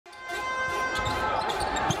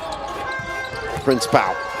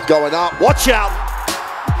Princepal going up, watch out!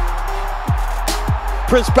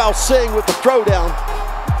 Princepal Singh with the throwdown.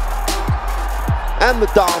 And the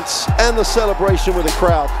dance, and the celebration with the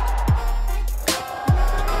crowd.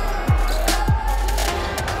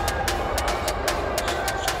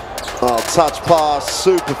 Oh, touch pass,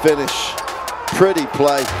 super finish. Pretty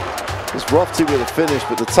play. It's Rofty with a finish,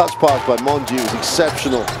 but the touch pass by Monji was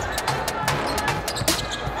exceptional.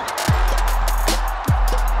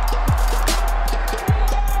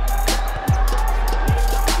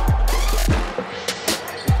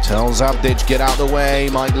 Tells Abdic, get out the way.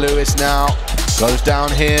 Mike Lewis now goes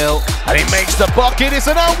downhill, and he makes the bucket. It's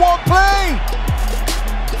an and-one play!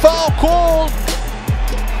 Foul call!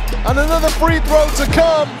 And another free throw to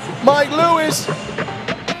come. Mike Lewis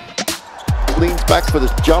leans back for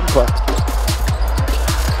this jumper.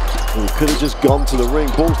 He could have just gone to the ring.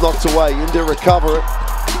 Ball's knocked away. India recover it.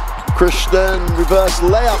 Krishan reverse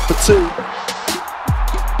layup for 2.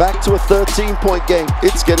 Back to a 13-point game.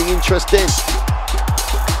 It's getting interesting.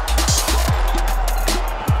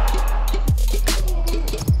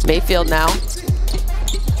 Mayfield now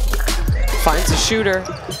finds a shooter.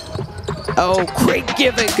 Oh, great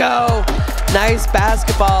give and go. Nice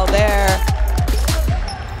basketball there.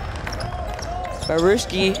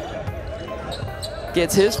 Barushki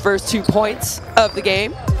gets his first 2 points of the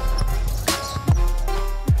game.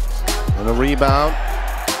 And a rebound.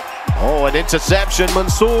 Oh, an interception,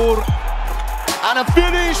 Mansour. And a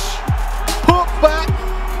finish. Hook back,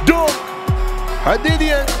 dunk.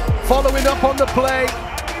 Hadidian following up on the play.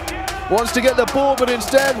 Wants to get the ball, but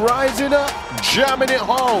instead rising up, jamming it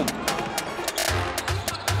home.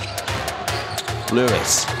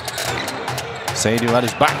 Lewis. Saidu had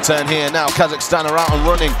his back turn here. Now Kazakhstan are out and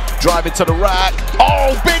running. Driving to the rack.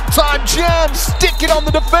 Oh, big time jam. Stick it on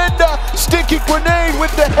the defender. Sticky grenade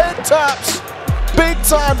with the head taps. Big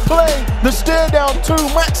time play. The stare down 2.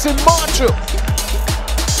 Maxim Marchuk.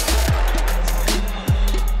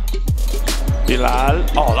 Bilal,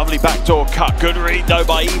 oh, lovely backdoor cut. Good read though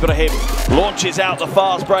by Ibrahim. Launches out the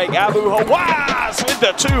fast break. Abu Hawaz with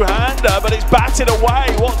the two-hander, but it's batted away.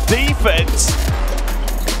 What defense!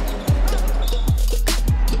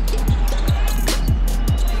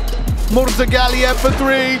 Murzagaliev for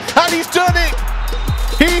 3, and he's done it!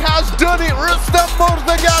 He has done it! Rustam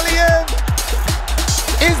Murzagaliev!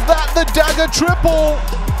 Is that the dagger triple?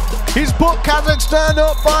 He's put Kazakhstan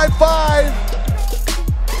up by 5.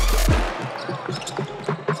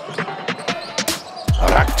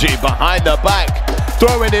 Arakji behind the back,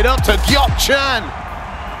 throwing it up to Gyokchan.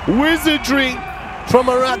 Wizardry from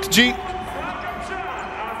Arakji.